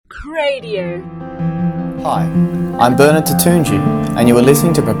Radio. Hi, I'm Bernard Tatunji, and you are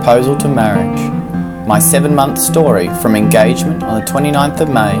listening to Proposal to Marriage, my 7-month story from engagement on the 29th of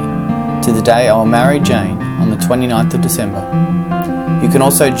May to the day I will marry Jane on the 29th of December. You can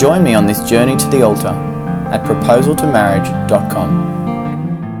also join me on this journey to the altar at proposaltomarriage.com.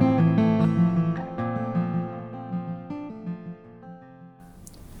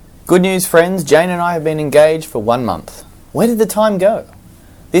 Good news, friends, Jane and I have been engaged for 1 month. Where did the time go?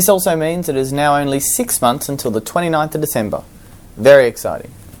 This also means it is now only 6 months until the 29th of December. Very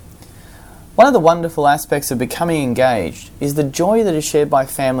exciting. One of the wonderful aspects of becoming engaged is the joy that is shared by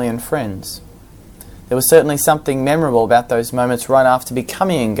family and friends. There was certainly something memorable about those moments right after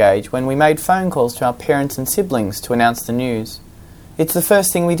becoming engaged when we made phone calls to our parents and siblings to announce the news. It's the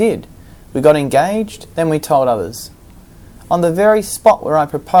first thing we did. We got engaged, then we told others. On the very spot where I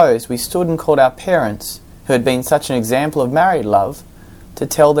proposed, we stood and called our parents, who had been such an example of married love, to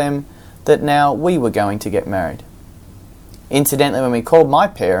tell them that now we were going to get married. Incidentally, when we called my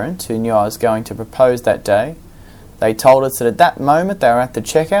parents, who knew I was going to propose that day, they told us that at that moment they were at the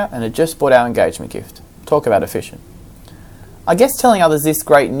checkout and had just bought our engagement gift. Talk about efficient. I guess telling others this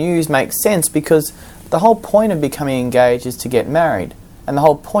great news makes sense because the whole point of becoming engaged is to get married, and the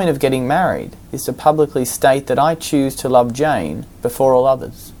whole point of getting married is to publicly state that I choose to love Jane before all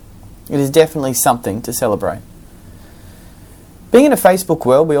others. It is definitely something to celebrate. Being in a Facebook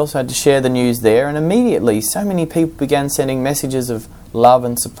world, we also had to share the news there, and immediately so many people began sending messages of love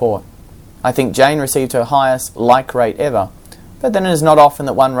and support. I think Jane received her highest like rate ever, but then it is not often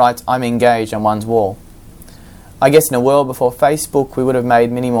that one writes "I'm engaged" on one's wall. I guess in a world before Facebook we would have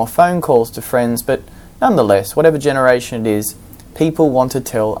made many more phone calls to friends, but nonetheless, whatever generation it is, people want to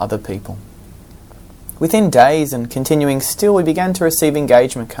tell other people. Within days and continuing still, we began to receive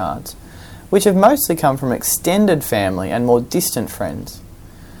engagement cards, which have mostly come from extended family and more distant friends.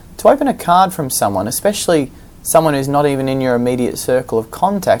 To open a card from someone, especially someone who's not even in your immediate circle of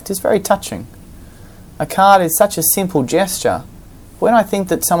contact, is very touching. A card is such a simple gesture. When I think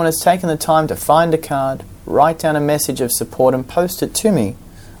that someone has taken the time to find a card, write down a message of support and post it to me,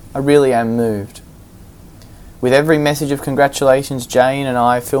 I really am moved. With every message of congratulations, Jane and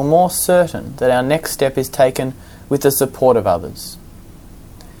I feel more certain that our next step is taken with the support of others.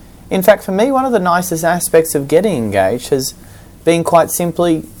 In fact, for me, one of the nicest aspects of getting engaged has been quite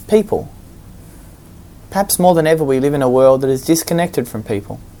simply people. Perhaps more than ever, we live in a world that is disconnected from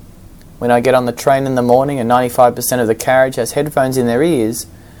people. When I get on the train in the morning and 95% of the carriage has headphones in their ears,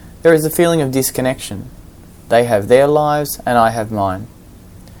 there is a feeling of disconnection. They have their lives and I have mine.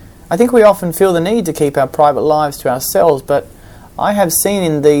 I think we often feel the need to keep our private lives to ourselves, but I have seen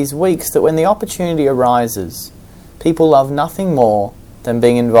in these weeks that when the opportunity arises, people love nothing more than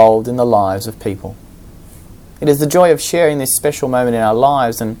being involved in the lives of people. It is the joy of sharing this special moment in our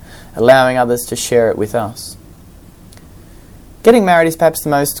lives and allowing others to share it with us. Getting married is perhaps the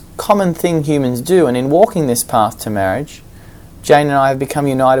most common thing humans do, and in walking this path to marriage, Jane and I have become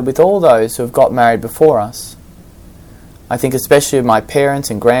united with all those who have got married before us. I think especially of my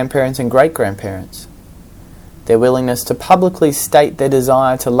parents and grandparents and great-grandparents. Their willingness to publicly state their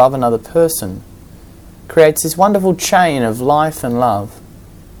desire to love another person creates this wonderful chain of life and love.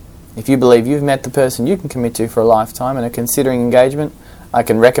 If you believe you've met the person you can commit to for a lifetime and are considering engagement, I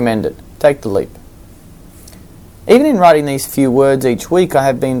can recommend it. Take the leap. Even in writing these few words each week, I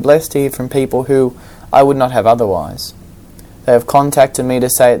have been blessed to hear from people who I would not have otherwise. They have contacted me to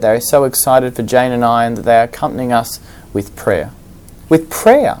say that they are so excited for Jane and I and that they are accompanying us with prayer. With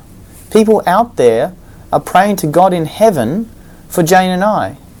prayer! People out there are praying to God in heaven for Jane and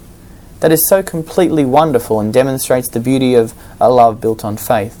I. That is so completely wonderful and demonstrates the beauty of a love built on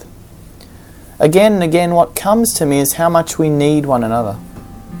faith. Again and again, what comes to me is how much we need one another.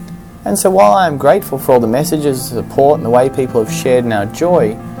 And so while I am grateful for all the messages, the support and the way people have shared in our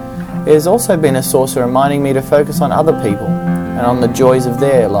joy, it has also been a source of reminding me to focus on other people and on the joys of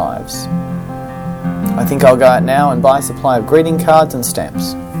their lives. I think I'll go out now and buy a supply of greeting cards and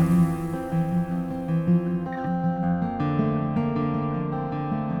stamps.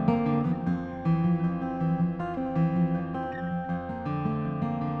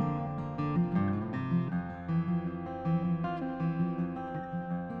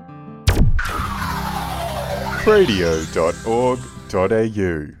 radio.org.au